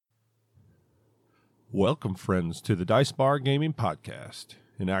Welcome, friends, to the Dice Bar Gaming Podcast,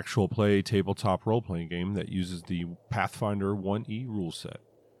 an actual play tabletop role-playing game that uses the Pathfinder 1E rule set.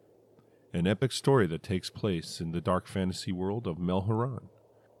 An epic story that takes place in the dark fantasy world of Melhoran.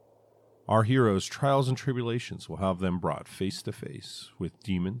 Our heroes' trials and tribulations will have them brought face to face with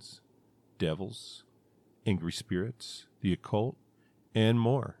demons, devils, angry spirits, the occult, and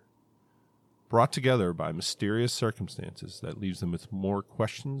more. Brought together by mysterious circumstances that leaves them with more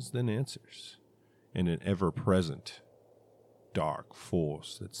questions than answers. And an ever-present, dark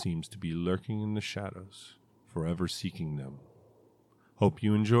force that seems to be lurking in the shadows, forever seeking them. Hope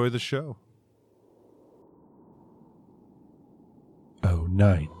you enjoy the show. O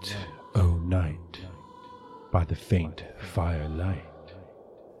night, by the faint firelight,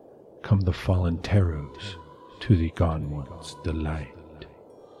 come the fallen terrors to the gone one's delight.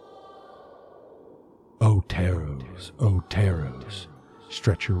 O terrors,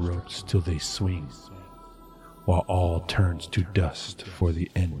 stretch your ropes till they swing, while all turns to dust for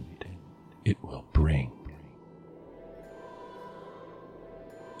the end it will bring.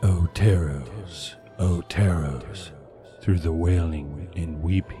 O terrors, through the wailing and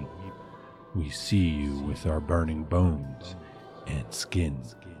weeping, we see you with our burning bones and skin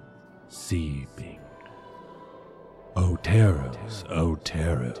seeping. O terrors,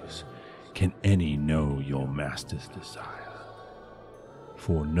 can any know your master's desire?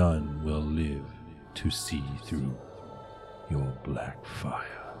 For none will live to see through your black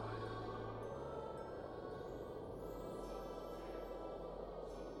fire.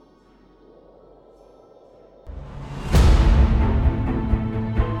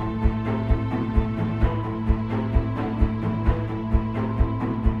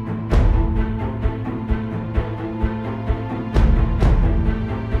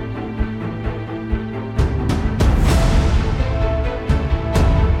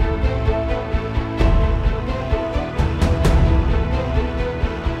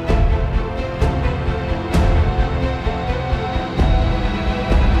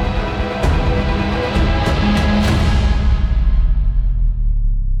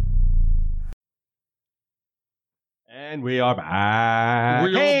 And we are back.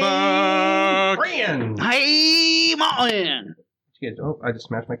 Brian. Hey, Martin. Oh, I just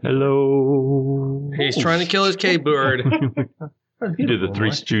smashed my keyboard. Hello. He's trying to kill his K-bird. You did the Three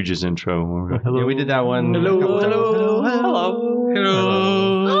Stooges intro. Hello. Yeah, we did that one. Hello.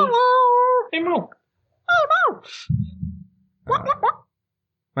 Hey, Mo.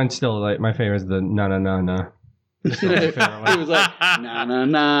 Mine's still like my favorite is the na. He was like, na na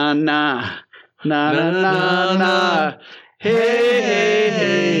na na. Na na na na.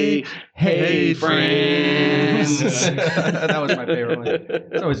 Hey, friends. That was my favorite one.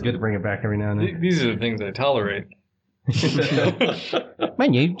 It's always good to bring it back every now and then. These are the things I tolerate. My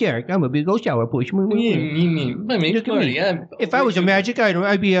name's Derek. I'm a big old sour push. My name's Marty. If I was a magic item,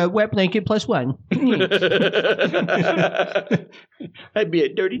 I'd be a wet blanket plus one. I'd be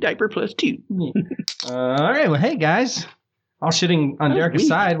a dirty diaper plus two. All right. Well, hey, guys. All shitting on Derek's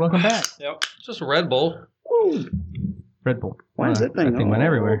side. Welcome back. Yep. Just a Red Bull. Woo. Red Bull. Why is that thing? That thing went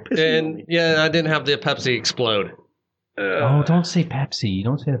everywhere. And yeah, I didn't have the Pepsi explode. Oh, don't say Pepsi.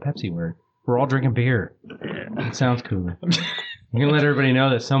 Don't say the Pepsi word. We're all drinking beer. It sounds cool. I'm going to let everybody know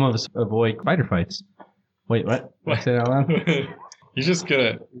that some of us avoid spider fights. Wait, what? Did I say that out loud? You're just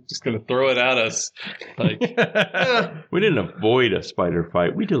gonna throw it at us. Like We didn't avoid a spider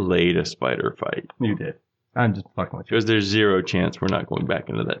fight. We delayed a spider fight. You did. I'm just fucking with you. Because there's zero chance we're not going back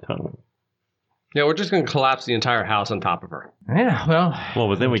into that tunnel. yeah, we're just gonna collapse the entire house on top of her. Yeah, well. Well,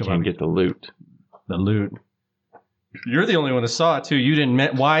 but then we can't get the loot. The loot. You're the only one that saw it, too. You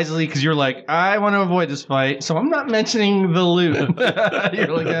didn't wisely because you're like, I want to avoid this fight, so I'm not mentioning the loot. You're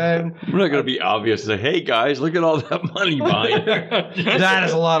like, we're not going to be obvious and say, hey, guys, look at all that money behind there. That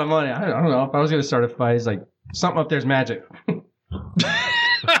is a lot of money. I don't know. If I was going to start a fight, it's like, something up there's magic.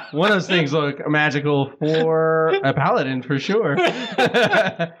 One of those things look magical for a paladin, for sure.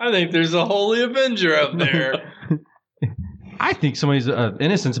 I think there's a holy avenger up there. I think somebody's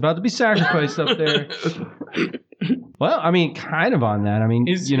innocent's about to be sacrificed up there. Well, I mean, kind of on that. I mean,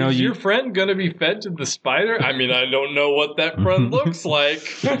 Is your friend going to be fed to the spider? I mean, I don't know what that friend looks like.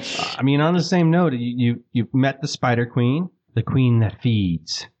 I mean, on the same note, you met the spider queen, the queen that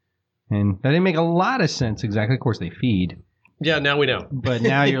feeds. And that didn't make a lot of sense exactly. Of course, they feed. Yeah, now we know. But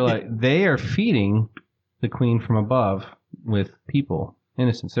now you're like, they are feeding the queen from above with people,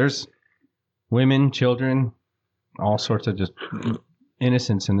 innocents. There's women, children, all sorts of just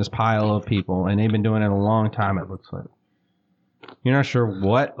innocents in this pile of people, and they've been doing it a long time, it looks like. You're not sure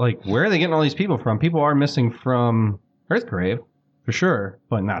what, like, where are they getting all these people from? People are missing from Earthgrave, for sure,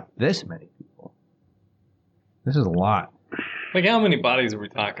 but not this many people. This is a lot. Like, how many bodies are we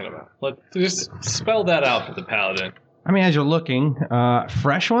talking about? Let's just spell that out for the paladin. I mean, as you're looking,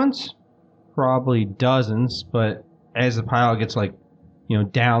 fresh ones, probably dozens, but as the pile gets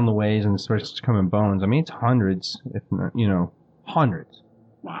down the ways and starts to come in bones, I mean, it's hundreds, if not, hundreds.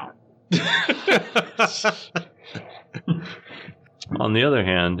 Wow. On the other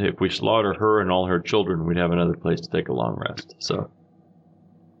hand, if we slaughter her and all her children, we'd have another place to take a long rest. So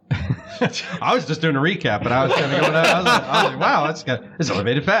I was just doing a recap, but I was kind of going. I was like, wow, it's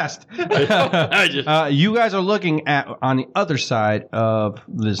elevated fast. You guys are looking at on the other side of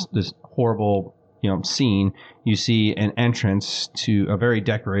this horrible scene. You see an entrance to a very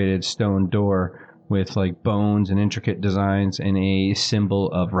decorated stone door with like bones and intricate designs and a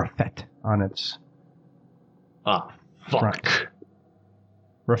symbol of Rafet on its fuck. front.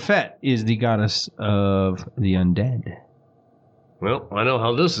 Rafet is the goddess of the undead. Well, I know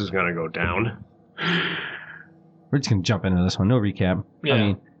how this is going to go down. We're just going to jump into this one. No recap.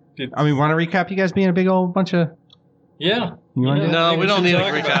 Yeah. I mean, want to recap you guys being a big old bunch of... Yeah. You want to do No, we don't need to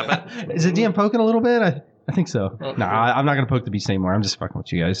talk recap about it. Is it DM poking a little bit? I think so. Okay. No, I'm not going to poke the beast anymore. I'm just fucking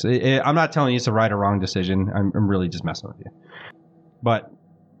with you guys. I'm not telling you it's a right or wrong decision. I'm really just messing with you. But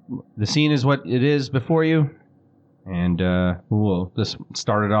the scene is what it is before you. And we'll just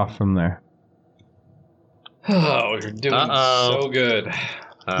start it off from there. Oh, you're doing so good.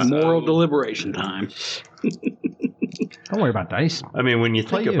 Moral deliberation time. Don't worry about dice. I mean, when you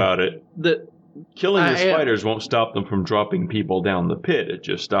think about it, killing the spiders won't stop them from dropping people down the pit. It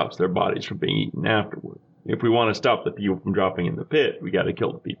just stops their bodies from being eaten afterward. If we want to stop the people from dropping in the pit, we got to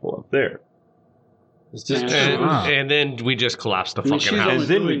kill the people up there. It's just and then we just collapse the fucking house. And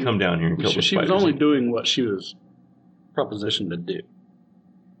then we come down here and kill the spiders. She was only doing what she was propositioned to do.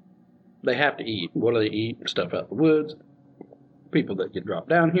 They have to eat. What do they eat? Stuff out the woods. People that get dropped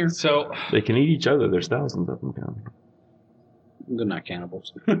down here. So they can eat each other. There's thousands of them down here. They're not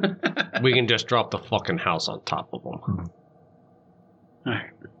cannibals. We can just drop the fucking house on top of them. All right.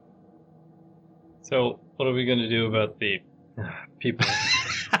 So what are we going to do about the people?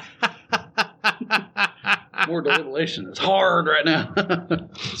 More deliberation. It's hard right now.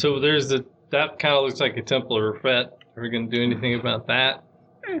 So there's that kind of looks like a temple of Rafet. Are we going to do anything about that?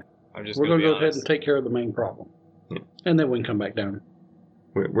 We're going to go ahead and take care of the main problem. Yeah. And then we can come back down.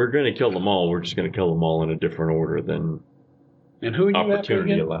 We're going to kill them all. We're just going to kill them all in a different order than And who are you after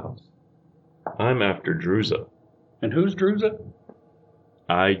opportunity again? allows. I'm after Druza. And who's Druza?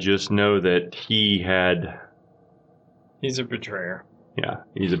 I just know that he's a betrayer. Yeah,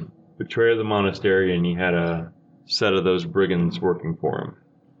 he's a betrayer of the monastery, and he had a set of those brigands working for him.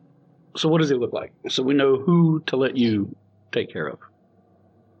 So what does he look like? So we know who to let you take care of.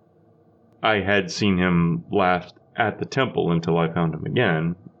 I had seen him last at the temple until I found him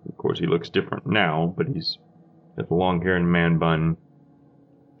again. Of course, he looks different now, but he's got the long hair and man bun,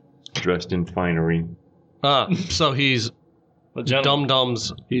 dressed in finery. So he's Dum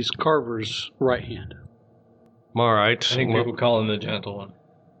Dum's. He's Carver's right hand. All right. I think people call him the gentle one.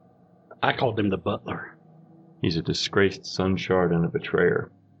 I called him the butler. He's a disgraced sun shard and a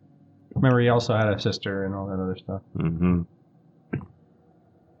betrayer. Remember, he also had a sister and all that other stuff. Mm-hmm.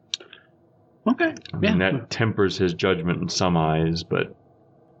 Okay. I mean, that tempers his judgment in some eyes, but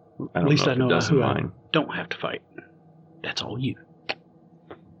I don't At least know I if know it does in who I mine. don't have to fight. That's all you.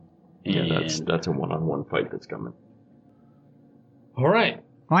 Yeah, that's a one-on-one fight that's coming. All right.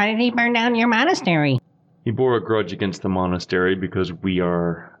 Why did he burn down your monastery? He bore a grudge against the monastery because we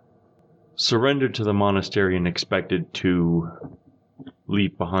are surrendered to the monastery and expected to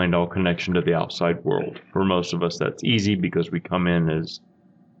leave behind all connection to the outside world. For most of us, that's easy because we come in as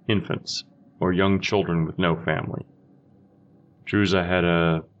infants or young children with no family. Druza had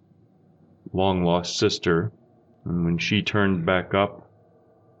a long-lost sister, and when she turned back up,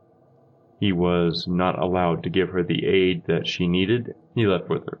 he was not allowed to give her the aid that she needed. He left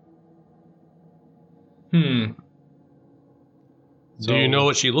with her. Do you know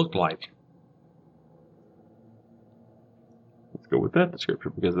what she looked like? Let's go with that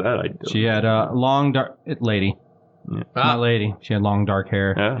description because that I don't. She had a long dark... Lady. Yeah. Not lady. She had long dark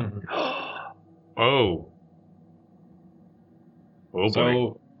hair. Yeah. Oh. Oh, boy.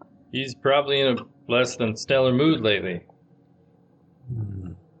 So he's probably in a less than stellar mood lately.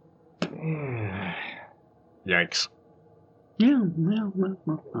 Yikes. Yeah.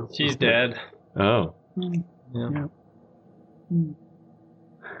 She's dead. Oh. Yeah.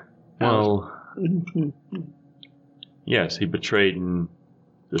 Well, yes, he betrayed and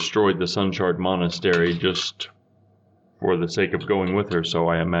destroyed the Sunshard Monastery just for the sake of going with her, so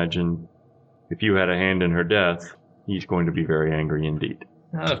I imagine if you had a hand in her death, he's going to be very angry indeed.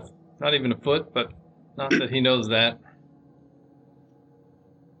 Not even a foot, but Not that he knows that.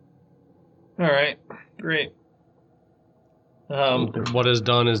 All right, great. What is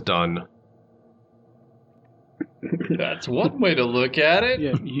done is done. That's one way to look at it.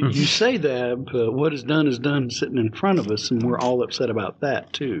 Yeah, you say that, but what is done sitting in front of us, and we're all upset about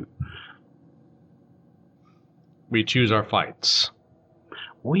that, too. We choose our fights.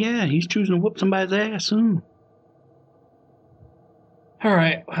 Oh, yeah, he's choosing to whoop somebody's ass soon. All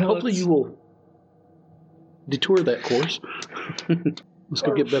right. Well, Hopefully you will detour that course. Let's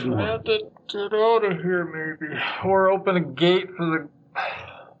go get We Bevmore. have to get out of here, maybe. Or open a gate for the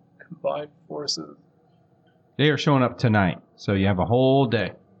combined forces. They are showing up tonight, so you have a whole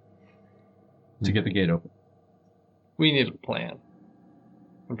day to get the gate open. We need a plan.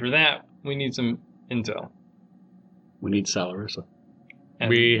 And for that, we need some intel. We need Salarissa. And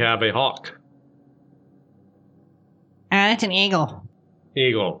We have a hawk. That's an eagle.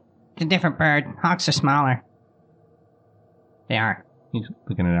 Eagle. It's a different bird. Hawks are smaller. They are. He's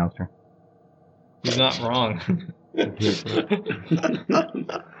looking at Alistair. he's not wrong.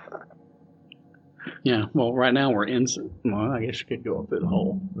 Yeah, well, right now we're in. Well, I guess you could go up through the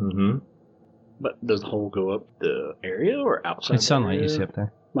hole. Mm-hmm. But does the hole go up the area or outside? It's sunlight the you area? see up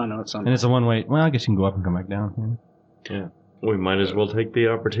there. I know it's And sunlight. it's a one-way. Well, I guess you can go up and come back down. Yeah. We might as well take the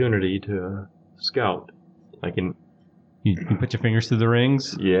opportunity to scout. I can. You put your fingers through the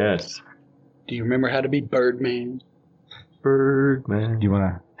rings. Yes. Do you remember how to be Birdman? Birdman. Do you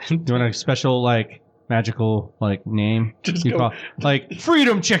want a special, like, magical, like, name? Just You go. call, like,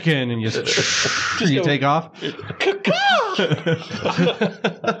 Freedom Chicken, and you just you go. take off. Come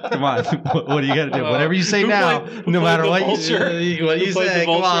on, what do you got to do? Whatever you say Who now, played- no who matter played what the vulture? you Who played say. the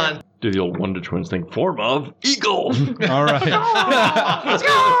Come vulture? on. Do the old Wonder Twins thing? Form of eagle. All right.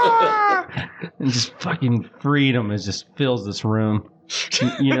 And just fucking freedom just fills this room.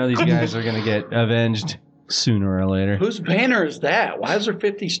 You know these guys are gonna get avenged sooner or later. Whose banner is that? Why is there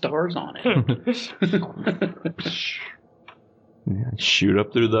 50 stars on it? Shoot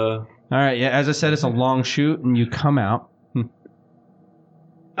up through the. All right, yeah. As I said, it's a long shoot, and you come out.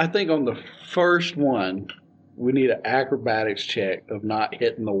 I think on the first one, we need an acrobatics check of not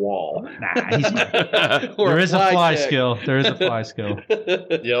hitting the wall. Nah, he's Or there is a fly check. skill. There is a fly skill.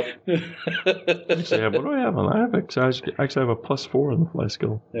 Yep. Actually, what do I have on that? I have actually have a +4 on the fly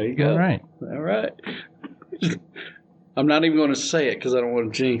skill. There you go. All right. All right. I'm not even going to say it because I don't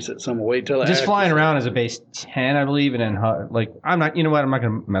want to jinx it. So I'm going to wait till Just after. flying around is a base 10, I believe, and then like I'm not. You know what? I'm not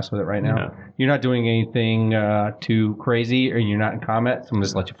going to mess with it right now. Yeah. You're not doing anything too crazy, or you're not in combat. So I'm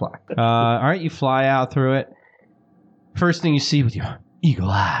just let you fly. All right, you fly out through it. First thing you see with your eagle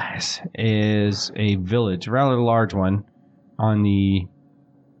eyes is a village, a rather large one, on the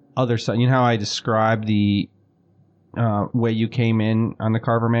other side. You know how I described the way you came in on the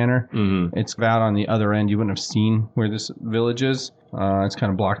Carver Manor? Mm-hmm. It's about on the other end. You wouldn't have seen where this village is. It's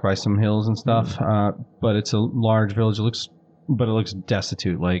kind of blocked by some hills and stuff. But it's a large village. It looks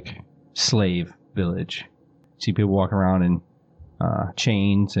destitute, like slave village. See people walking around in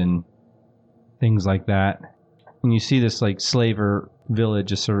chains and things like that. And you see this like slaver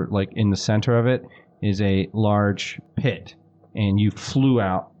village is sort of like in the center of it is a large pit, and you flew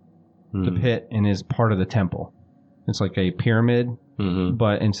out the pit and is part of the temple. It's like a pyramid, Mm-hmm.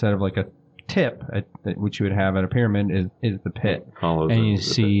 but instead of like a tip, which you would have at a pyramid, is the pit. Hollows And you into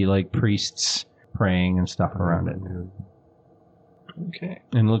the see like priests praying and stuff around it. Okay.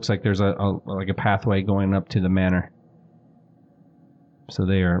 And it looks like there's a pathway going up to the manor. So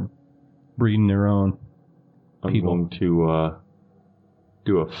they are breeding their own. I'm people. going to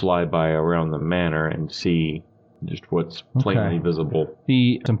do a flyby around the manor and see just what's plainly Okay. visible.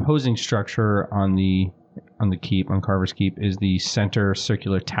 The imposing structure on the keep, on Carver's Keep, is the center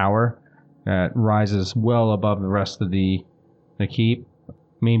circular tower that rises well above the rest of the keep.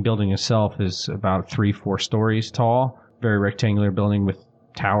 Main building itself is about 3-4 stories tall. Very rectangular building with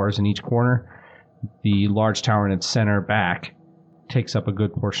towers in each corner. The large tower in its center back takes up a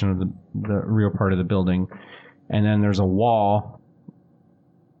good portion of the rear part of the building. And then there's a wall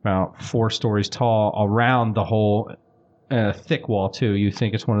about 4 stories tall around the whole thick wall too. You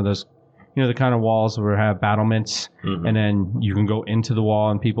think it's one of those, the kind of walls where have battlements, Mhm. and then you can go into the wall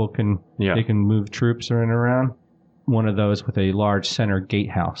and people can Yeah. they can move troops in and around. One of those with a large center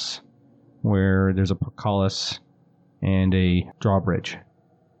gatehouse where there's a portcullis and a drawbridge.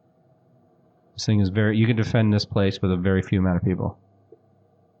 This thing is you can defend this place with a very few amount of people.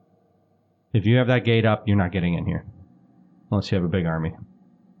 If you have that gate up, you're not getting in here. Unless you have a big army.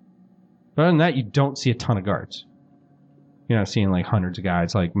 But other than that, you don't see a ton of guards. You're not seeing like hundreds of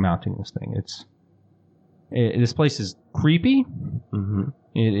guys like mounting this thing. This place is creepy. Mm-hmm.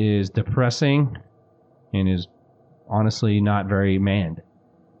 It is depressing. and is honestly not very manned.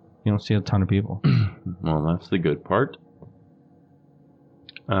 You don't see a ton of people. Well, that's the good part.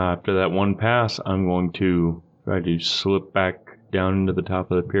 After that one pass, I'm going to try to slip back down into the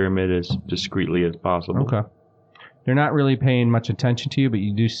top of the pyramid as discreetly as possible. Okay. They're not really paying much attention to you, but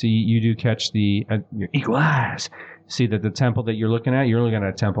you do catch your eagle eyes. See that the temple that you're looking at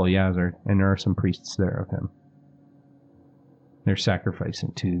a temple of Yazard, and there are some priests there of him. They're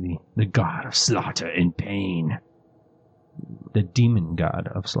sacrificing to the god of slaughter and pain. The demon god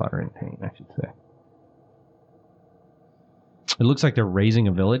of slaughter and pain, I should say. It looks like they're raising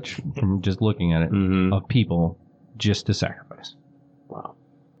a village from just looking at it of people just to sacrifice. Wow.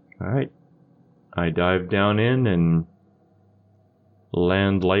 All right. I dive down in and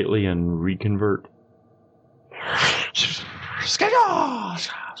land lightly and reconvert.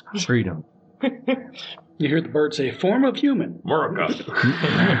 Freedom. You hear the bird say, form of human. America.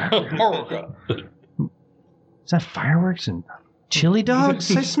 America. Is that fireworks and chili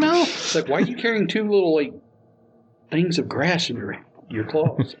dogs I smell? It's like, why are you carrying two little, like, things of grass in your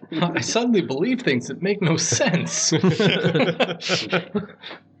claws? I suddenly believe things that make no sense.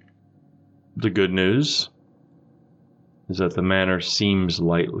 The good news is that the manor seems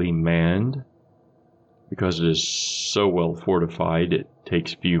lightly manned. Because it is so well fortified, it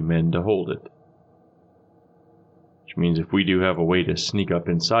takes few men to hold it. Which means if we do have a way to sneak up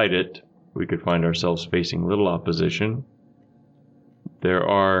inside it, we could find ourselves facing little opposition. There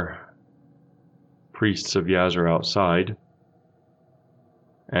are priests of Yazur outside,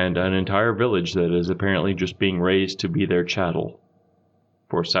 and an entire village that is apparently just being raised to be their chattel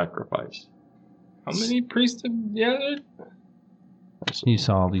for sacrifice. How many priests have gathered? You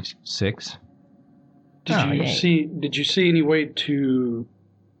saw at least 6. Did you see any way to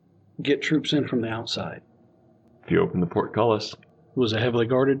get troops in from the outside? If you open the portcullis, Was it heavily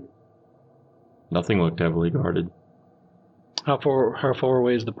guarded? nothing looked heavily guarded. How far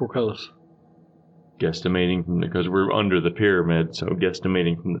away is the portcullis? Guesstimating from because we're under the pyramid, so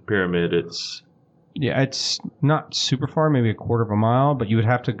guesstimating from the pyramid, it's It's not super far, maybe a quarter of a mile, but you would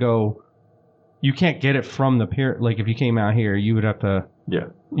have to go. You can't get it from the pyramid. Like if you came out here, you would have to. yeah.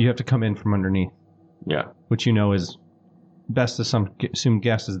 You have to come in from underneath, Yeah. which is best to assume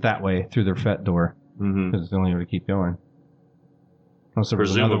guess is that way through their fet door Mm-hmm. because it's the only way to keep going. Unless there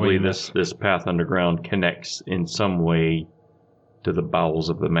was another way Presumably, this path underground connects in some way to the bowels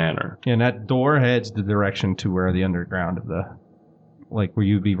of the manor. And that door heads the direction to where the underground of where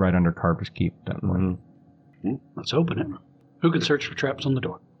you'd be right under Carver's Keep at that point. Mm-hmm. Let's open it. Who can search for traps on the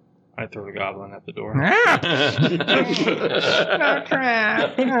door? I throw the goblin at the door. No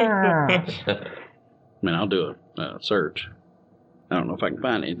trap. I mean, I'll do a search. I don't know if I can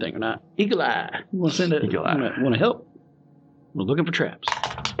find anything or not. Eagle Eye. You want to send it? Eagle Eye. Want to help? We're looking for traps.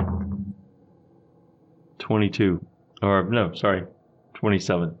 22. Or, no, sorry.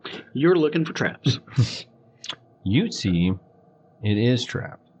 27. You're looking for traps. You see, it is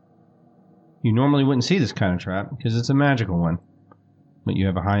trapped. You normally wouldn't see this kind of trap because it's a magical one. But you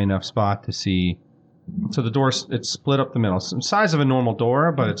have a high enough spot to see. So the door, it's split up the middle. It's the size of a normal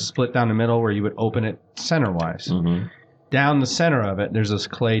door, but it's split down the middle where you would open it center-wise. Mm-hmm. Down the center of it, there's this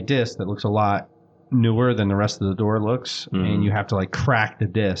clay disc that looks a lot newer than the rest of the door looks. And you have to crack the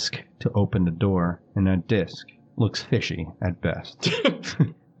disc to open the door. And that disc looks fishy at best.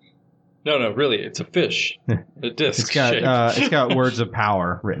 No, really, it's a fish. A disc. It's got words of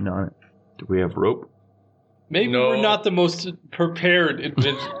power written on it. Do we have rope? Maybe we're not the most prepared.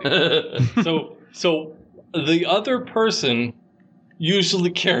 So the other person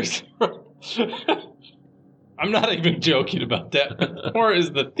usually carries. I'm not even joking about that. Or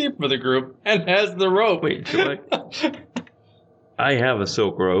is the thief of the group and has the rope. Wait, do I have a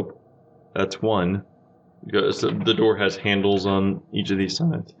silk rope. That's one. Because the door has handles on each of these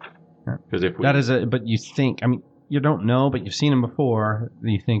sides. Because if we, that is but you think, you don't know, but you've seen them before.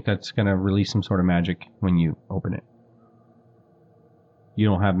 You think that's going to release some sort of magic when you open it. You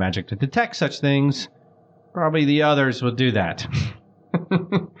don't have magic to detect such things. Probably the others will do that.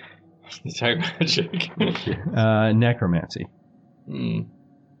 Detect magic. Necromancy.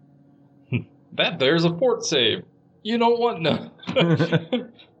 There's a fort save. You don't want none.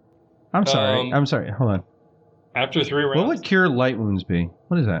 I'm sorry. Hold on. After 3 rounds. What would cure light wounds be?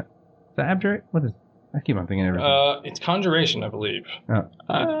 What is that? Is that abjurate? What is? I keep on thinking everything. It's conjuration, I believe.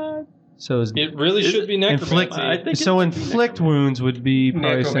 So it really should be necromancy. Inflict wounds would be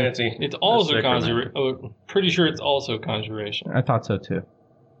probably necromancy. It's also conjuration. Pretty sure it's also conjuration. I thought so too.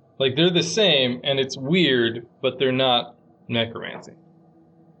 They're the same, and it's weird, but they're not necromancy.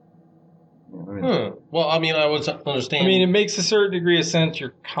 Well, I mean, I was understanding. I mean, it makes a certain degree of sense.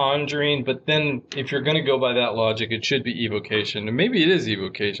 You're conjuring, but then if you're going to go by that logic, it should be evocation. And maybe it is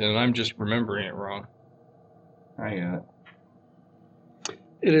evocation, and I'm just remembering it wrong. I got it.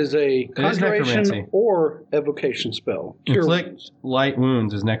 It is a conjuration necromancy. or evocation spell. Cure Inflict wounds. light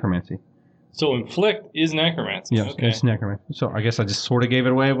wounds is necromancy. So inflict is necromancy. Yes, Okay. it's necromancy. So I guess I just sort of gave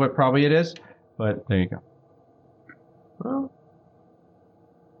it away what probably it is, but there you go. Well,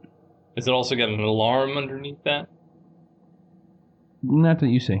 has it also got an alarm underneath that? Not that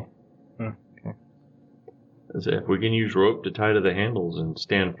you see. As if we can use rope to tie to the handles and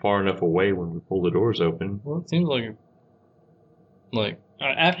stand far enough away when we pull the doors open. Well, it seems like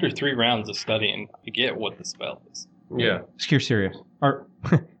after 3 rounds of studying, you get what the spell is. Yeah. Cure serious. Or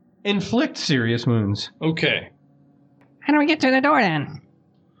inflict serious wounds. Okay. How do we get to the door then?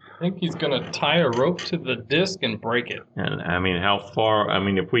 I think he's going to tie a rope to the disc and break it. And I mean, how far? I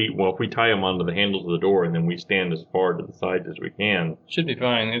mean, if we tie them onto the handles of the door and then we stand as far to the sides as we can, Should be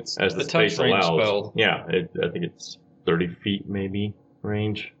fine. It's as the touch space range allows. spell. Yeah, I think it's 30 feet maybe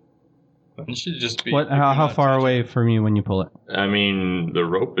range. It should just be. What? How far away from you when you pull it? I mean, the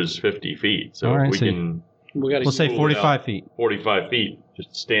rope is 50 feet, so All right, if we so can We'll say pull it 45 out. feet. 45 feet,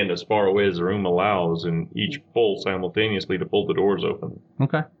 just stand as far away as the room allows, and each pull simultaneously to pull the doors open,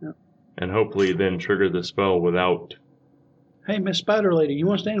 Okay. and hopefully then trigger the spell without. Hey, Miss Spider Lady, you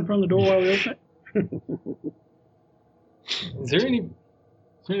want to stand in front of the door while we open it? Is there any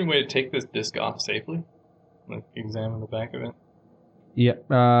way to take this disc off safely? Like examine the back of it.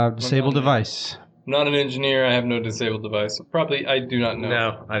 Yeah. Disable device. I'm not an engineer. I have no disabled device. So probably I do not know.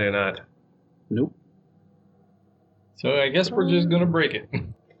 No, I do not. Nope. So I guess we're just gonna break it.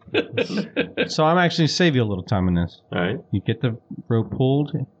 So I'm actually save you a little time in this. All right. You get the rope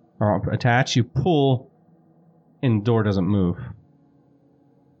pulled or attached. You pull, and the door doesn't move.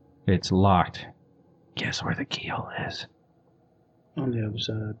 It's locked. Guess where the keyhole is? On the other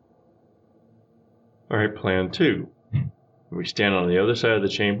side. All right. Plan 2. We stand on the other side of the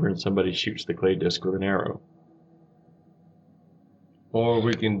chamber, and somebody shoots the clay disc with an arrow. Or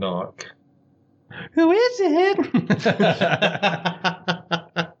we can knock. Who is it?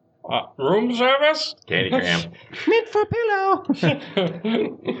 Room service? Candygram. Meant for pillow.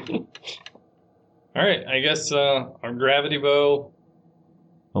 All right. I guess our gravity bow.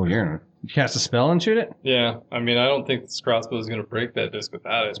 Oh, you're gonna cast a spell and shoot it? Yeah. I mean, I don't think this crossbow is gonna break that disc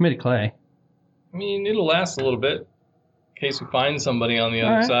without it. It's made of clay. I mean, it'll last a little bit in case we find somebody on the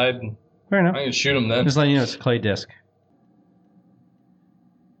other right. side. Fair I'm enough. gonna shoot them then. Just letting you know it's a clay disc.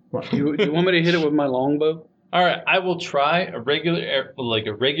 You want me to hit it with my longbow? All right. I will try a regular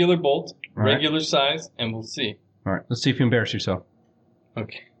bolt, All right. regular size, and we'll see. All right, let's see if you embarrass yourself.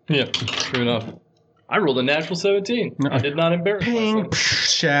 Okay. Yeah. True enough. I rolled a natural 17. No. I did not embarrass Ping, myself.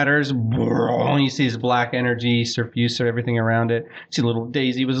 shatters. You see his black energy suffuse everything around it. See, little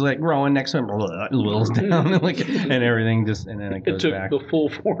Daisy was like growing next to him. Whittles down, like, and everything just, and then it It goes took back. the full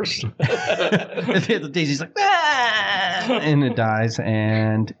force. The Daisy's like, ah! And it dies,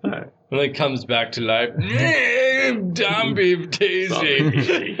 and And then it comes back to life. Zombie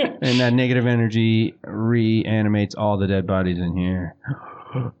Daisy. and that negative energy reanimates all the dead bodies in here.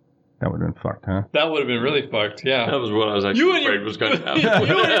 That would have been fucked, huh? That would have been really fucked, yeah. That was what I was actually afraid was going to happen. You and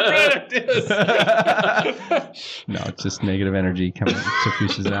your friend did. No, it's just negative energy coming,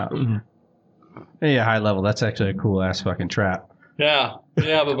 suffuses out. Yeah, high level. That's actually a cool ass fucking trap. Yeah,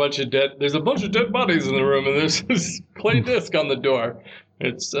 there's a bunch of dead bodies in the room, and there's this clay disc on the door.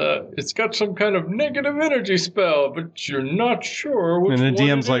 It's got some kind of negative energy spell, but you're not sure which And the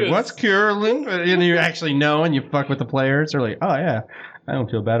one DM's it like, is. "What's Curlin?" And you actually know, and you fuck with the players. They're like, "Oh yeah, I don't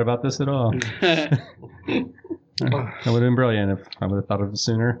feel bad about this at all." That would have been brilliant if I would have thought of it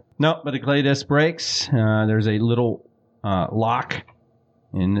sooner. No, but the clay disc breaks. There's a little lock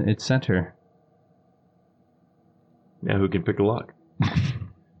in its center. Now who can pick a lock?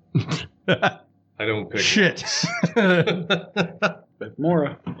 I don't pick. Shit. But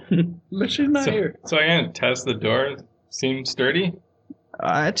Mora. But she's not here. So I'm going to test the door. Seems sturdy.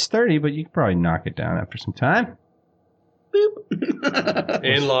 It's 30, but you could probably knock it down after some time.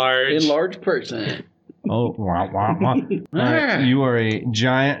 Enlarge. Enlarged person. Oh, wah, wah, wah. All right, you are a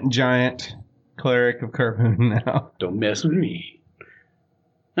giant cleric of Karboon now. Don't mess with me.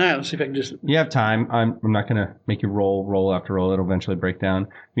 All right, let's see if I can just. You have time. I'm not going to make you roll after roll. It'll eventually break down.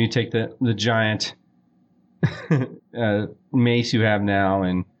 You take the giant mace you have now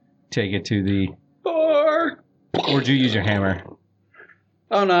and take it to the... Or do you use your hammer?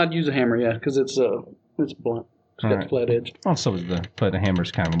 Oh no, I'd use a hammer, yeah, because it's blunt. It's got the flat edge. Also, but the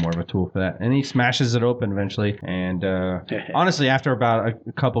hammer's kind of more of a tool for that. And he smashes it open eventually. And honestly, after about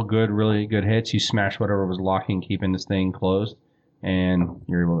a couple really good hits, you smash whatever was locking, keeping this thing closed, and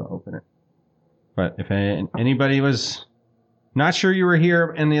you're able to open it. But if anybody was not sure you were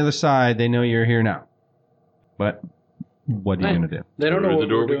here on the other side, they know you're here now. But what are you going to do? They don't know what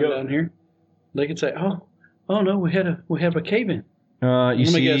we're doing down here. They can say, "Oh no, we have a cave in." You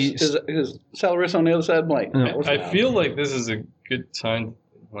see, is Salaris on the other side? I'm like, I feel like this is a good sign.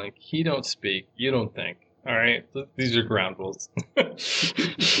 Like, he don't speak, you don't think. All right, these are ground rules.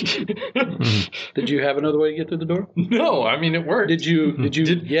 Did you have another way to get through the door? No, I mean it worked.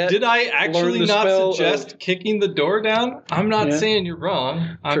 Did I actually not suggest kicking the door down? I'm not saying you're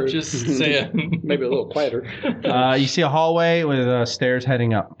wrong. I'm just saying maybe a little quieter. You see a hallway with stairs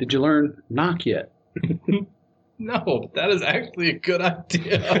heading up. Did you learn knock yet? No, that is actually a good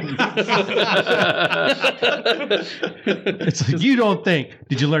idea. It's like, you don't think.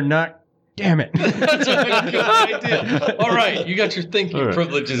 Did you learn knock? Damn it. That's a good idea. All right, you got your thinking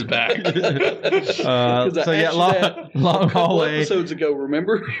privileges back. Long hallway. Episodes ago,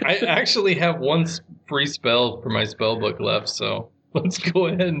 remember? I actually have one free spell for my spell book left, so let's go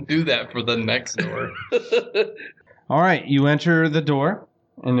ahead and do that for the next door. All right, you enter the door,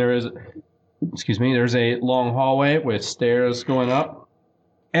 and there's a long hallway with stairs going up.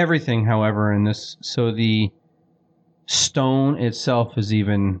 Everything, however, in this, so the stone itself is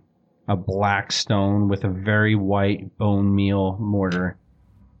even a black stone with a very white bone meal mortar.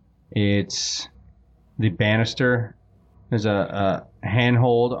 It's the banister. There's a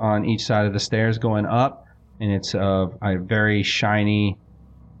handhold on each side of the stairs going up, and it's of a very shiny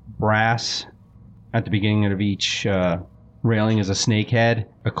brass. At the beginning of each railing is a snake head,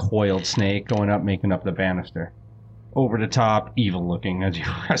 a coiled snake going up, making up the banister. Over the top, evil looking as you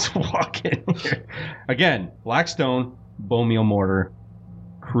guys walk in. Again, black stone, bone meal mortar,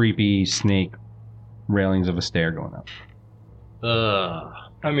 creepy snake railings of a stair going up.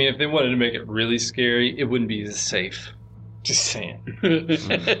 I mean, if they wanted to make it really scary, it wouldn't be as safe. Just saying. They'd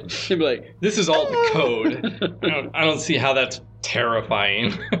be like, this is all the code. I don't see how that's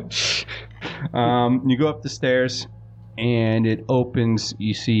terrifying. You go up the stairs, and it opens.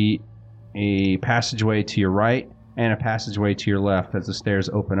 You see a passageway to your right and a passageway to your left as the stairs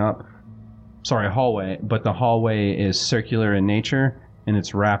open up. Sorry, a hallway, but the hallway is circular in nature, and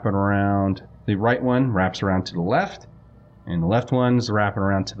it's wrapping around. The right one wraps around to the left, and the left one's wrapping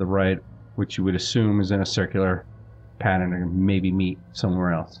around to the right, which you would assume is in a circular pattern and maybe meet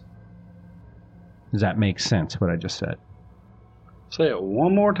somewhere else. Does that make sense, what I just said? Say it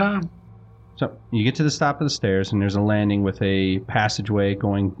one more time. So you get to the top of the stairs, and there's a landing with a passageway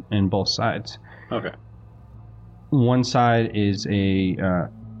going in both sides. Okay. One side is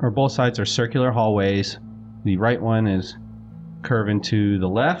both sides are circular hallways. The right one is curving to the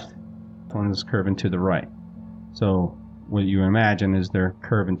left. One is curving to the right. So what you imagine is they're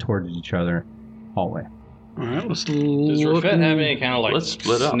curving towards each other hallway. All right, does Rafet have any kind of like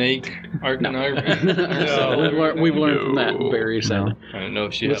snake iconography? No, we've learned from that very sadly. I don't know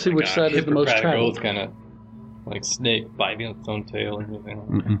if she Let's see which side is the most traveled. Kind of like snake biting its own tail or anything.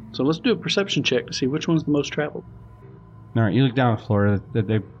 Mm-mm. So let's do a perception check to see which one's the most traveled. All right, you look down the floor.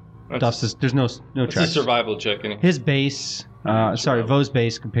 There's no it's tracks. a survival check. His base, Vo's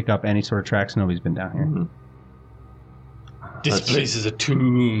base can pick up any sort of tracks. Nobody's been down here. Mm-hmm. This place is a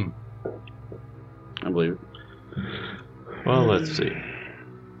tomb. I believe it. Well, let's see.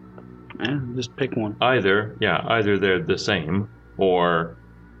 Just pick one. Either they're the same, or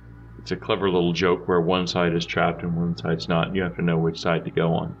it's a clever little joke where one side is trapped and one side's not, and you have to know which side to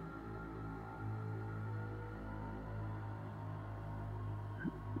go on.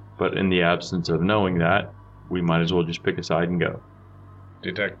 But in the absence of knowing that, we might as well just pick a side and go.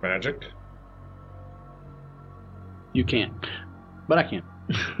 Detect magic? You can. But I can't.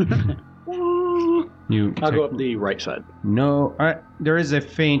 I'll go up the right side. No, there is a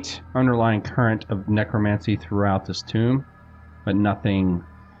faint underlying current of necromancy throughout this tomb, but nothing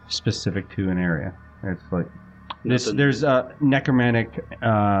specific to an area. It's like there's necromantic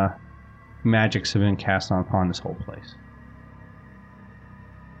magics have been cast upon this whole place.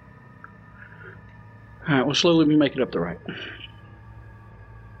 All right, well, slowly we make it up the right.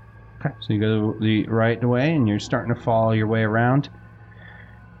 Okay, so you go the right way, and you're starting to follow your way around.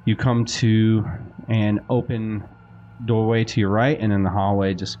 You come to an open doorway to your right, and then the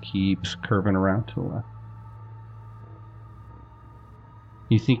hallway just keeps curving around to the left.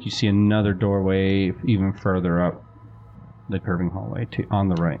 You think you see another doorway even further up the curving hallway on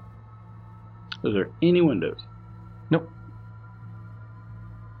the right. Is there any windows? Nope.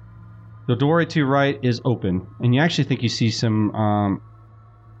 The doorway to your right is open, and you actually think you see some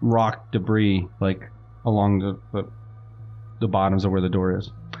rock debris like along the bottoms of where the door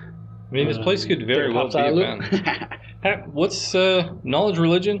is. I mean, this place could very well be abandoned. What's knowledge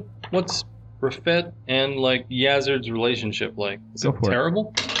religion? What's Rafet and like Yazard's relationship like? Is it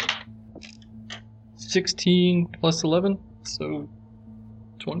terrible? 16 plus 11, so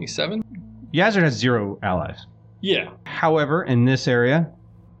 27. Yazard has 0 allies. Yeah. However, in this area,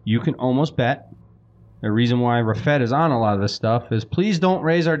 you can almost bet the reason why Rafet is on a lot of this stuff is please don't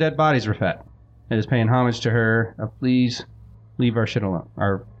raise our dead bodies, Rafet. It is paying homage to her. Please leave our shit alone,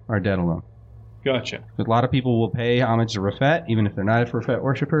 our dead alone. Gotcha. A lot of people will pay homage to Rafet, even if they're not Rafet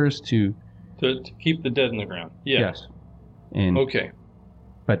worshippers, to keep the dead in the ground. Yeah. Yes. And okay.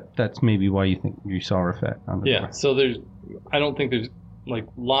 But that's maybe why you think you saw Rafet on the door. So I don't think there's, like,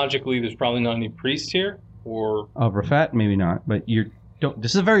 logically there's probably not any priests here, or... Of Rafet, maybe not, but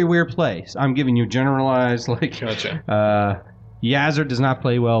this is a very weird place. I'm giving you generalized, like... Gotcha. Yazard does not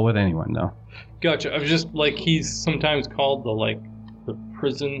play well with anyone, though. Gotcha. I was just, like, he's sometimes called the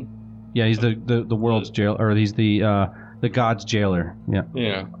prison... Yeah, he's the world's jail, or he's the god's jailer. Yeah.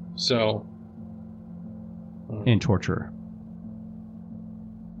 Yeah, so... And torturer.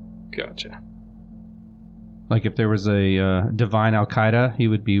 Gotcha. Like if there was a divine Al Qaeda, he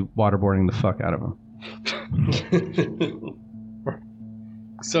would be waterboarding the fuck out of him.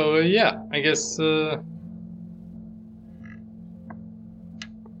 So yeah, I guess there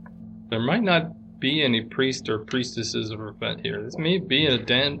might not be any priest or priestesses of Rafet here. This may be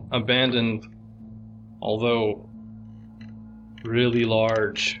an abandoned, although really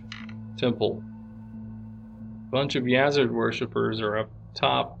large, temple. A bunch of Yazard worshippers are up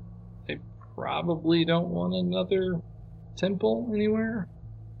top. They probably don't want another temple anywhere.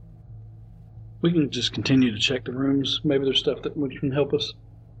 We can just continue to check the rooms. Maybe there's stuff that can help us.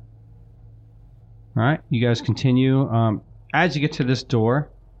 All right, you guys continue. As you get to this door,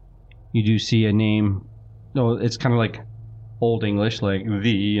 you do see a name. No, it's kind of like Old English, like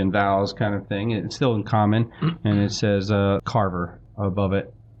thee and thous kind of thing. It's still in common, and it says Carver above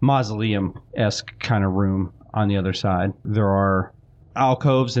it. Mausoleum-esque kind of room on the other side. There are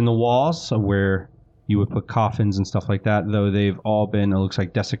alcoves in the walls where you would put coffins and stuff like that, though they've all been, it looks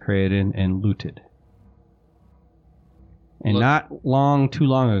like, desecrated and looted. And not too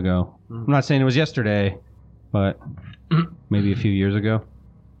long ago. I'm not saying it was yesterday, but maybe a few years ago.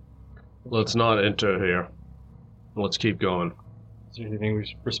 Let's not enter here. Let's keep going. Is there anything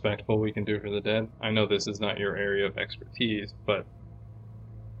respectful we can do for the dead? I know this is not your area of expertise, but...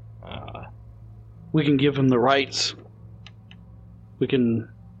 we can give them the rites. We can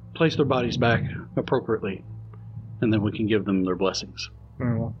place their bodies back appropriately, and then we can give them their blessings.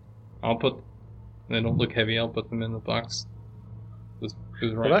 Well, they don't look heavy, I'll put them in the box.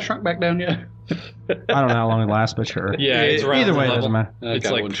 Have I shrunk back down yet? I don't know how long it lasts, but sure. Yeah, it's around either way, level. It doesn't matter.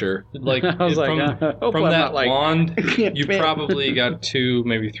 It's like, sure. Like I was from that wand, you fit. probably got 2,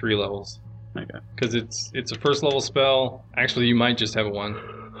 maybe 3 levels. Okay. Because it's a first level spell. Actually, you might just have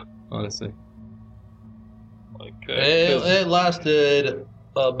 1, honestly. Like it lasted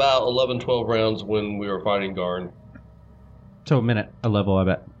about 11, 12 rounds when we were fighting Garn. So a minute, a level, I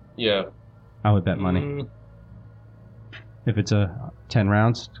bet. Yeah. I would bet money. If it's 10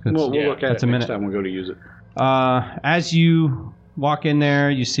 rounds. We'll look at it next time we go to use it. As you walk in there,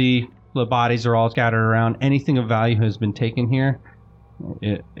 you see the bodies are all scattered around. Anything of value has been taken here.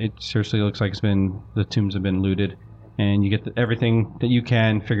 It seriously looks like the tombs have been looted. And you get everything that you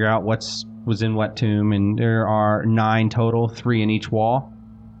can, figure out was in what tomb. And there are 9 total, 3 in each wall.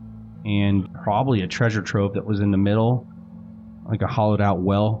 And probably a treasure trove that was in the middle, like a hollowed out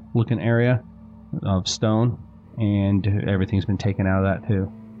well looking area of stone. And everything's been taken out of that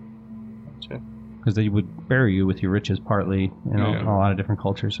too. Gotcha. Because they would bury you with your riches partly, a lot of different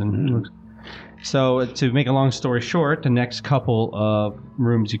cultures. And so to make a long story short, the next couple of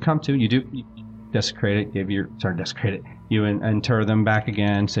rooms you come to, you desecrate it, you inter them back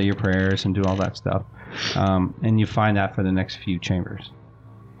again, say your prayers and do all that stuff. And you find that for the next few chambers.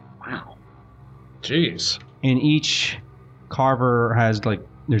 Wow. Jeez. And each carver has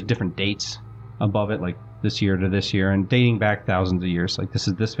there's different dates above it, like this year to this year, and dating back thousands of years. Like this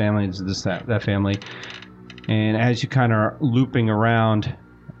is this family, this is that family. And as you kind of are looping around,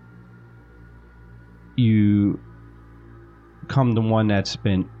 you come to one that's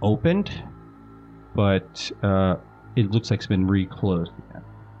been opened, but it looks like it's been reclosed again.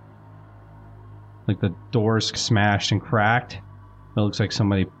 Like the door's smashed and cracked. It looks like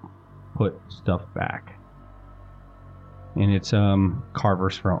somebody put stuff back. And it's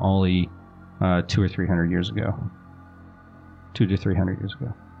carvers from only 200 or 300 years ago. 200 to 300 years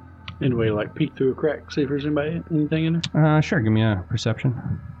ago. Anybody like peek through a crack, see if there's anything in there? Sure. Give me a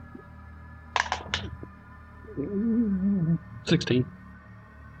perception. 16.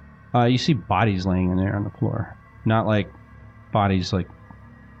 You see bodies laying in there on the floor. Not like bodies, like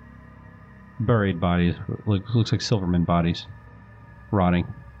buried bodies. Looks like Silverman bodies. Rotting.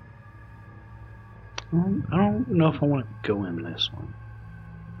 I don't know if I want to go in this one.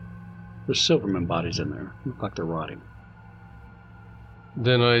 There's Silverman bodies in there. Look like they're rotting.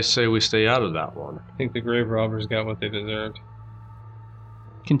 Then I say we stay out of that one. I think the grave robbers got what they deserved.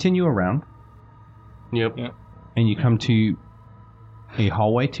 Continue around. Yep. And you come to a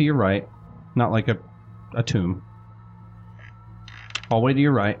hallway to your right. Not like a tomb. Hallway to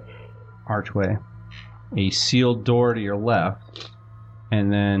your right. Archway. A sealed door to your left.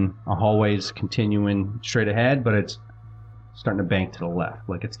 And then a hallway is continuing straight ahead, but it's starting to bank to the left.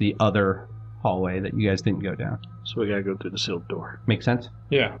 Like it's the other hallway that you guys didn't go down. So we gotta go through the sealed door. Make sense?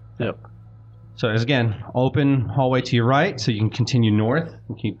 Yeah. Yep. So as again, open hallway to your right, so you can continue north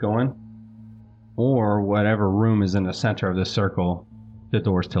and keep going. Or whatever room is in the center of this circle, the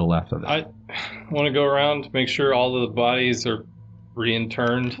door's to the left of it. I want to go around, make sure all of the bodies are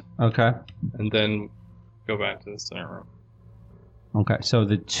re-interned, Okay. and then go back to the center room. Okay, so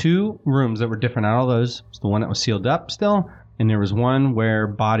the two rooms that were different out of those was the one that was sealed up still, and there was one where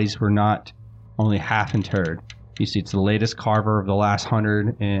bodies were not only half interred. You see, it's the latest carver of the last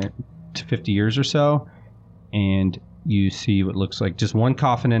 150 years or so, and you see what looks like just one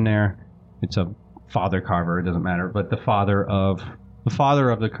coffin in there. It's a father carver, it doesn't matter, but the father of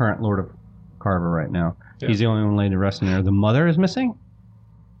the current Lord of Carver right now. Yeah. He's the only one laid to rest in there. The mother is missing,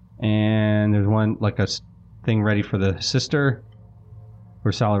 and there's one like a thing ready for the sister. For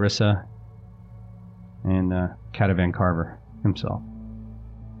Salarissa and Catavan Carver himself.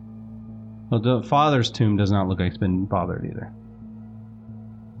 Well, the father's tomb does not look like it's been bothered either.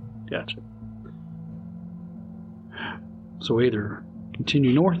 Gotcha. So we either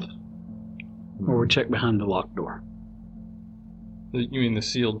continue north or we check behind the locked door. You mean the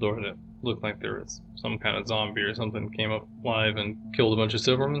sealed door that looked like there was some kind of zombie or something came up live and killed a bunch of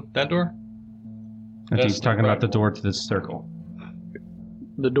Silvermen? That door? I think he's talking about the door to this circle.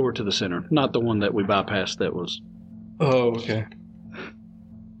 The door to the center, not the one that we bypassed that was... Oh, okay.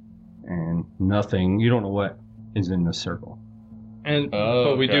 And nothing, you don't know what is in this circle. And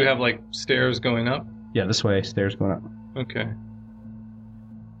but we do have like stairs going up? Yeah, this way, stairs going up. Okay.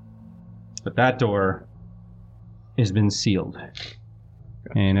 But that door has been sealed.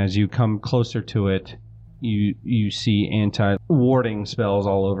 And as you come closer to it, you see anti-warding spells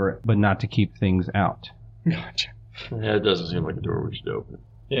all over it, but not to keep things out. Gotcha. Yeah, it doesn't seem like a door we should open.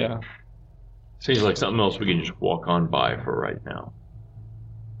 Yeah. Seems like something else we can just walk on by for right now.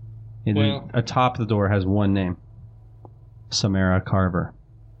 And Well- atop the door has one name. Samara Carver.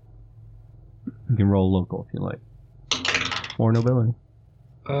 You can roll local if you like. Or nobility.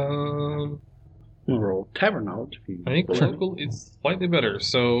 We'll roll tavern knowledge. If you I think local is slightly better.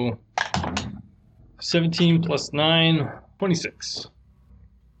 So 17 plus 9, 26.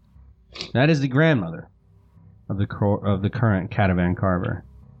 That is the grandmother of the current Catavan Carver.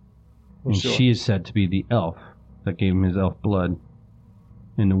 And Sure. she is said to be the elf that gave him his elf blood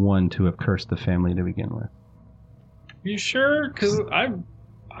and the one to have cursed the family to begin with. You sure? Because I'm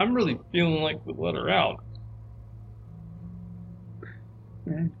really feeling like we let her out.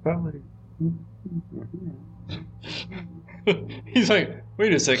 Yeah, probably. He's like,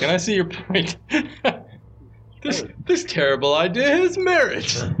 wait a second, I see your point. This terrible idea is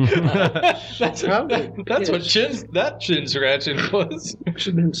marriage. that's what chin scratching was.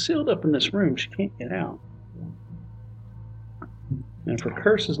 She's been sealed up in this room. She can't get out. And for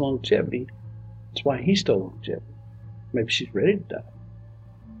Curse's longevity, that's why he stole longevity. Maybe she's ready to die.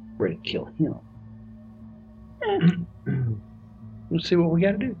 Ready to kill him. Let's see what we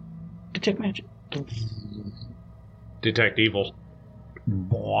gotta do. Detect magic. Detect evil.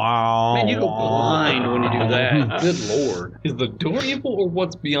 Wow. Man, you go blind when you do that. Good lord. Is the door evil or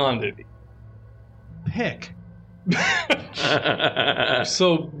what's beyond it? Pick.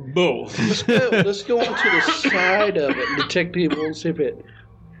 So both. Let's go onto the side of it and detect evil and see if it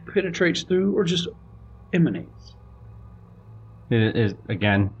penetrates through or just emanates. It is,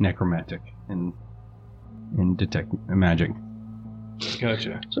 again, necromantic and detect magic.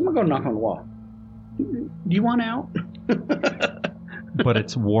 Gotcha. So I'm gonna go knock on the wall. Do you want out? But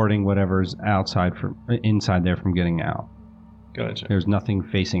it's warding whatever's inside there from getting out. Gotcha. There's nothing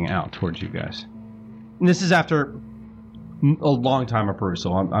facing out towards you guys. And this is after a long time of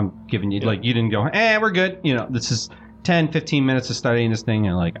perusal. I'm giving you, like, you didn't go, we're good. You know, this is 10, 15 minutes of studying this thing.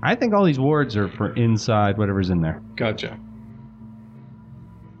 And like, I think all these wards are for inside whatever's in there. Gotcha.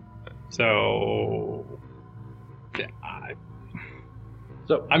 So,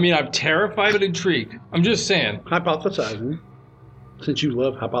 So, I mean, I'm terrified but intrigued. I'm just saying. hypothesizing, since you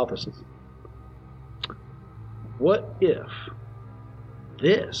love hypothesis, what if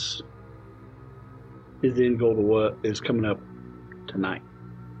this is the end goal to what is coming up tonight?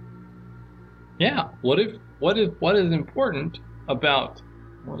 Yeah. What is important about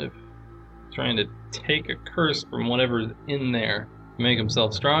what if trying to take a curse from whatever's in there to make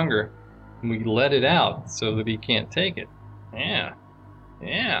himself stronger, and we let it out so that he can't take it? Yeah.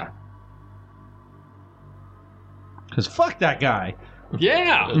 Yeah. Because fuck that guy.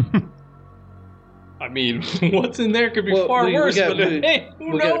 Yeah. I mean, what's in there could be Well, far we worse, got- but we- hey,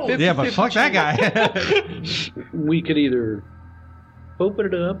 who we got knows? 50 Yeah, but fuck that guy. We could either open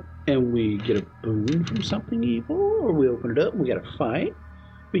it up and we get a boon from something evil, or we open it up and we got to fight,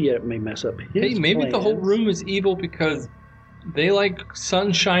 but yet it may mess up his Hey, maybe the whole plans. room is evil because they like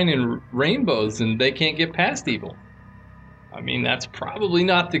sunshine and rainbows and they can't get past evil. I mean, that's probably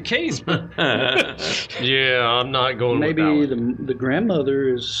not the case, but Yeah, I'm not going Maybe with that one. the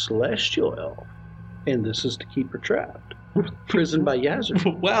grandmother is celestial elf, and this is to keep her trapped, imprisoned by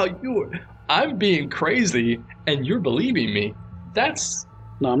Yazzer. wow, I'm being crazy and you're believing me. That's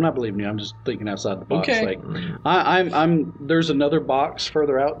No, I'm not believing you. I'm just thinking outside the box. Okay. Like, I'm. There's another box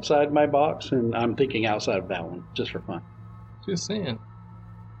further outside my box, and I'm thinking outside of that one just for fun. just saying.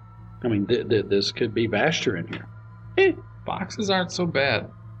 I mean, this could be Vasher in here. Boxes aren't so bad.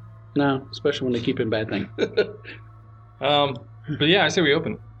 No, especially when they keep in bad things. But yeah, I say we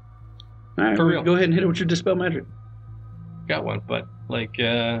open. All right, For real. Go ahead and hit it with your dispel magic. Got one, but like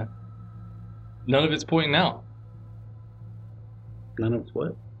none of it's pointing out. None of it's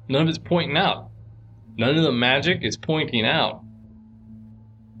what? None of it's pointing out. None of the magic is pointing out.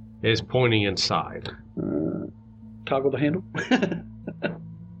 It's pointing inside. Toggle the handle.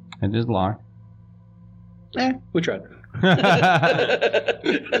 It is locked. We tried.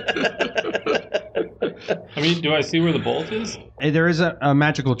 I mean, do I see where the bolt is? Hey, there is a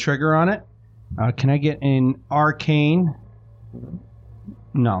magical trigger on it. Can I get an arcane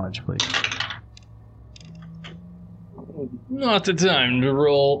knowledge, please? Not the time to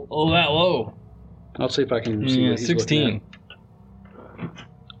roll that low. I'll see if I can see what he's 16. looking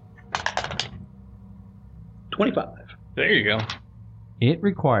at. 25. There you go. It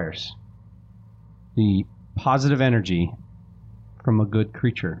requires the positive energy from a good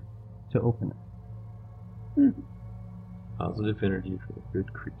creature to open it. Positive energy for a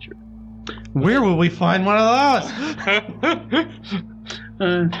good creature. Where will we find one of those?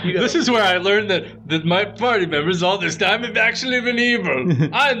 You got This is where I learned that my party members all this time have actually been evil.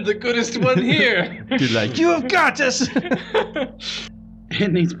 I'm the goodest one here. Dude, like, you have got this!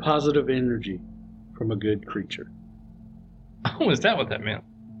 It needs positive energy from a good creature. Oh, is that what that meant?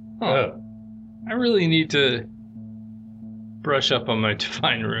 Huh. I really need to brush up on my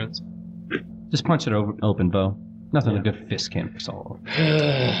divine runes. Just punch it open, Bo. Nothing a good fist can't solve.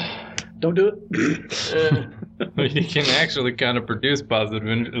 Don't do it. You can actually kind of produce positive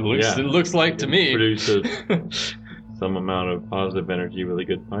energy. Yeah. It looks like to me. Produces some amount of positive energy with a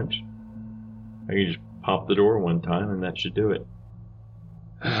good punch. Or you just pop the door one time and that should do it.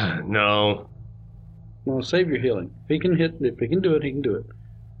 No. Well, save your healing. If he can do it, he can do it.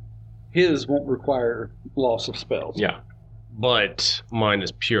 His won't require loss of spells. Yeah. But mine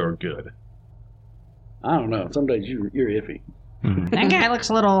is pure good. I don't know. Some days you're iffy. That guy looks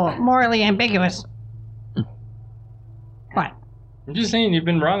a little morally ambiguous. What? I'm just saying you've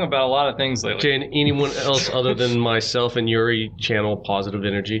been wrong about a lot of things lately. Can anyone else other than myself and Yuri channel positive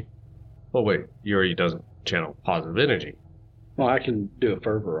energy? Oh wait, Yuri doesn't channel positive energy. Well, I can do a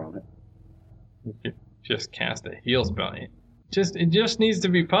fervor on it. You could just cast a heal spell. It just needs to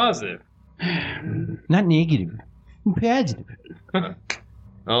be positive. Not negative. Positive.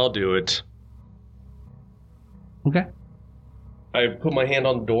 I'll do it. Okay. I put my hand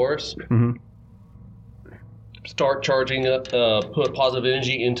on the doors, Mm-hmm. start charging up, put positive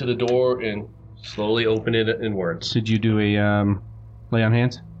energy into the door, and slowly open it inwards. Did you do a lay on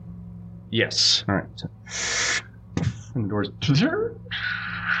hands? Yes. All right. So, and the doors.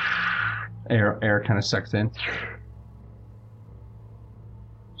 Air kind of sucks in.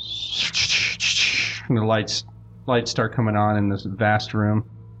 And the lights start coming on in this vast room.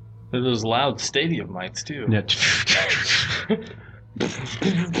 There's those loud stadium lights too. Yeah.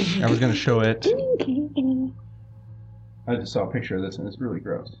 I was gonna show it. I just saw a picture of this and it's really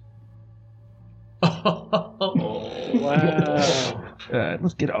gross. Wow.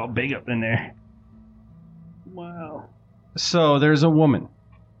 Let's get all big up in there. Wow. So there's a woman,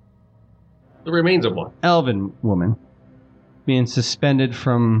 The remains of one. elven woman, being suspended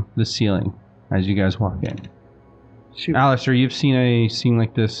from the ceiling as you guys walk in. Shoot. Alistair, you've seen a scene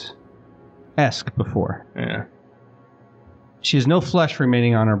like this before. Yeah. She has no flesh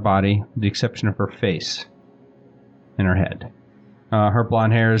remaining on her body, with the exception of her face and her head. Her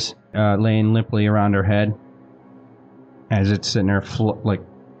blonde hair is laying limply around her head as it's sitting there,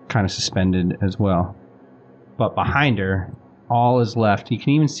 kind of suspended as well. But behind her, all is left. You can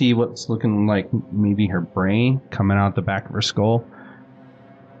even see what's looking like maybe her brain coming out the back of her skull.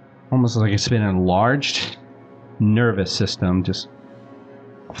 Almost like it's been enlarged. Nervous system just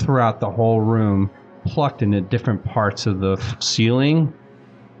throughout the whole room, plucked into different parts of the ceiling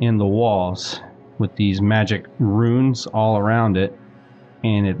and the walls with these magic runes all around it.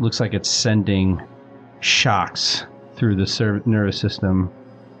 And it looks like it's sending shocks through the nervous system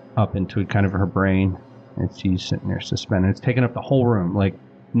up into kind of her brain. And she's sitting there suspended. It's taking up the whole room. Like,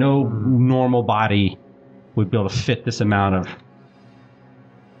 no normal body would be able to fit this amount of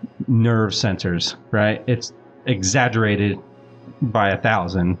nerve sensors, right? It's exaggerated by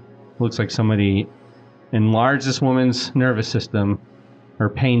 1,000. Looks like somebody enlarged this woman's nervous system, her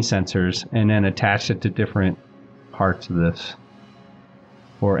pain sensors, and then attached it to different parts of this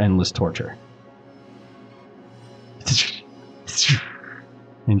for endless torture.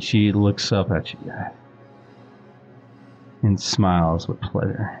 And she looks up at you guys and smiles with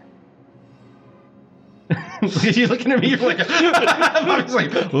pleasure. Look at you looking at me. You're like, I was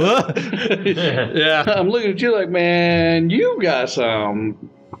like, what? Yeah, I'm looking at you like, man, you got some.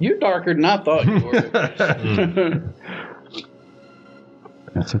 You're darker than I thought you were.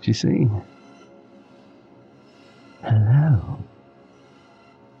 That's what you see. Hello.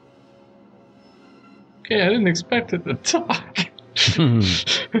 Okay, I didn't expect it to talk.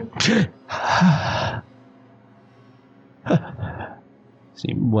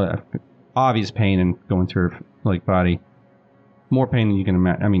 See what obvious pain and going through her body. More pain than you can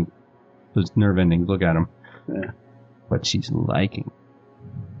imagine. I mean, those nerve endings. Look at them. Yeah. But she's liking.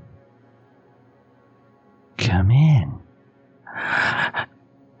 Come in.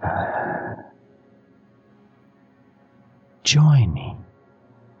 Join me.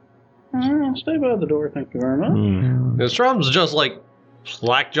 Stay by the door, thank you very much. The Strom's just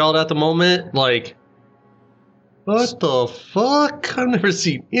slack-jawed at the moment, what the fuck? I've never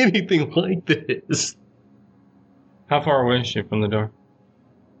seen anything like this. How far away is she from the door?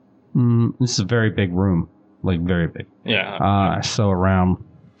 This is a very big room. Very big. Yeah. So around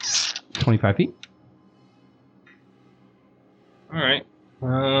 25 feet. All right.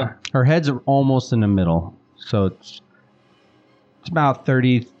 Her head's almost in the middle. So it's about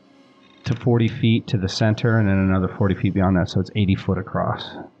 30 to 40 feet to the center, and then another 40 feet beyond that. So it's 80 foot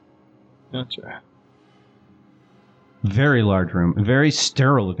across. Gotcha. Very large room, very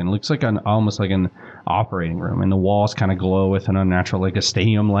sterile looking. It looks like almost like an operating room, and the walls kind of glow with an unnatural, like a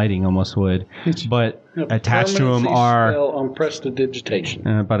stadium lighting almost would. But attached to them are on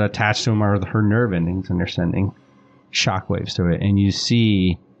prestidigitation. But attached to them are her nerve endings, and they're sending shockwaves to it. And you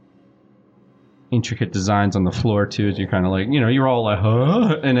see intricate designs on the floor too. As you're kind of you're all like,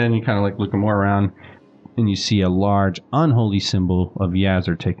 huh? And then you kind of looking more around, and you see a large unholy symbol of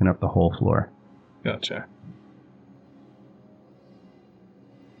Yazzer taking up the whole floor. Gotcha.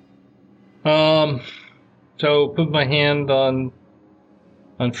 So put my hand on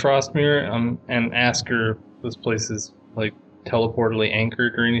Frostmere and ask her if this place is teleportedly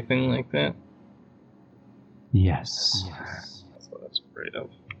anchored or anything like that. Yes. That's what I was afraid of.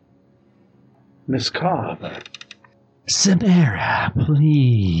 Miss Cobb. Samara,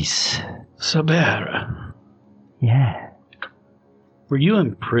 please. Sabera. Yeah. Were you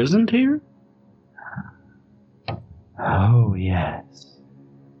imprisoned here? Oh, yes.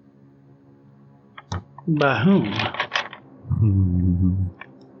 By whom?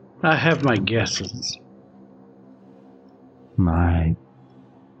 I have my guesses. My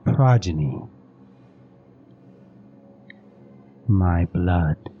progeny. My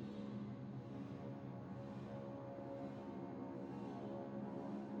blood.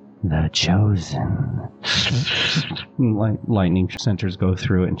 The chosen. Lightning centers go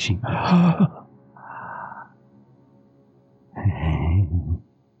through it, and she.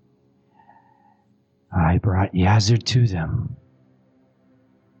 I brought Yazzer to them,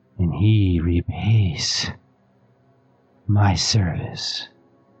 and he repays my service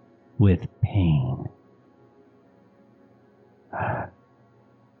with pain.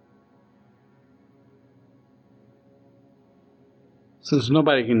 Since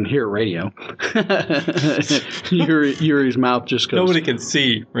nobody can hear radio, Yuri's mouth just goes. Nobody can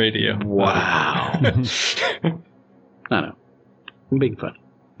see radio. Wow. I know. I'm being funny.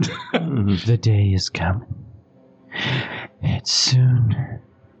 The day is coming. It's soon.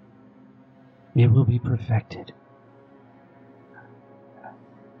 It will be perfected.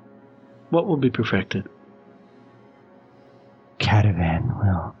 What will be perfected? Caravan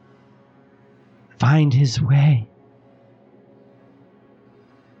will find his way.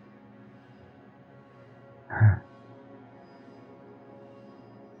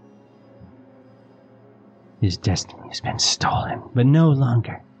 His destiny has been stolen, but no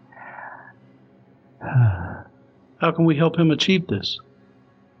longer. How can we help him achieve this?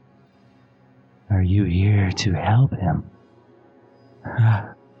 Are you here to help him?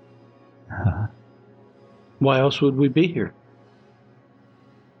 Why else would we be here?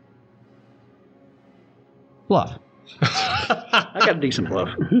 Bluff. I got a decent bluff.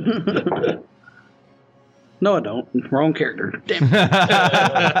 No, I don't. Wrong character. Damn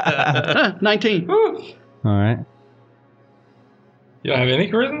it. 19. All right. You don't have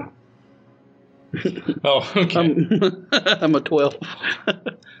any charisma? Oh, okay. I'm a 12.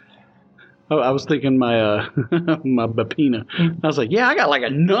 Oh, I was thinking my my Bapina. I was like, yeah, I got like a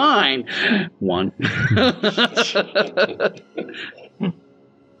 9. 1.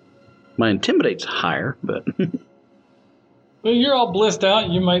 My Intimidate's higher, but Well, you're all blissed out.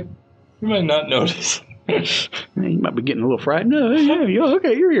 You might not notice. you might be getting a little frightened. No, yeah,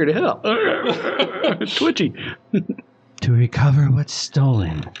 okay, you're here to help. Twitchy. To recover what's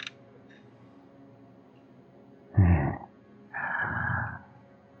stolen.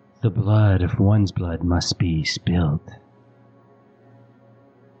 The blood of one's blood must be spilled.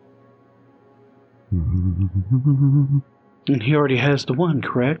 And he already has the one,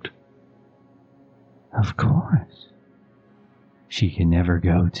 correct? Of course. She can never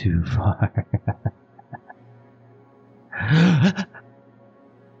go too far.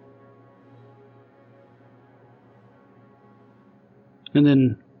 And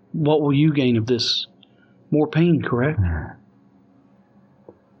then what will you gain of this? More pain, correct?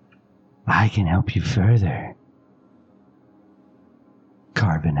 I can help you further.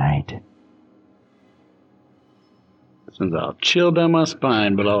 Carbonite. Since I'll chill down my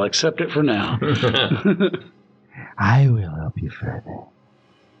spine, but I'll accept it for now. I will help you further.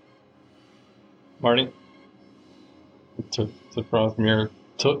 Marty? To cross mirror.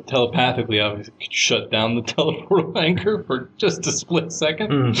 Telepathically, I could shut down the teleportal anchor for just a split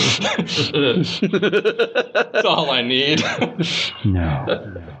second. That's all I need.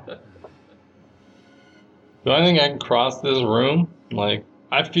 No. Do I think I can cross this room? Like,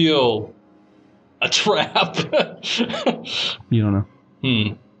 I feel a trap. You don't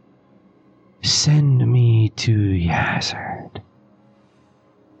know. Send me to Yazard.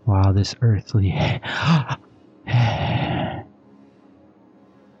 While this earthly...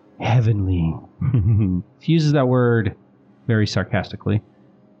 heavenly... He uses that word very sarcastically.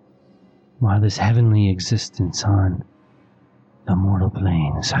 While this heavenly existence on the mortal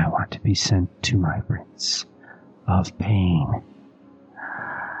planes, I want to be sent to my prince of pain.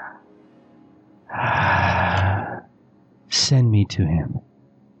 Send me to him,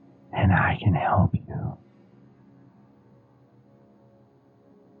 and I can help you.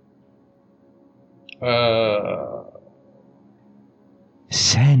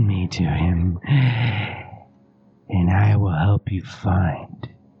 Send me to him, and I will help you find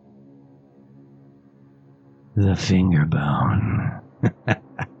the finger bone.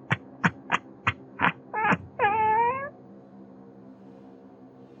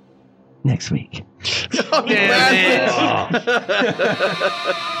 Next week. Oh, damn it.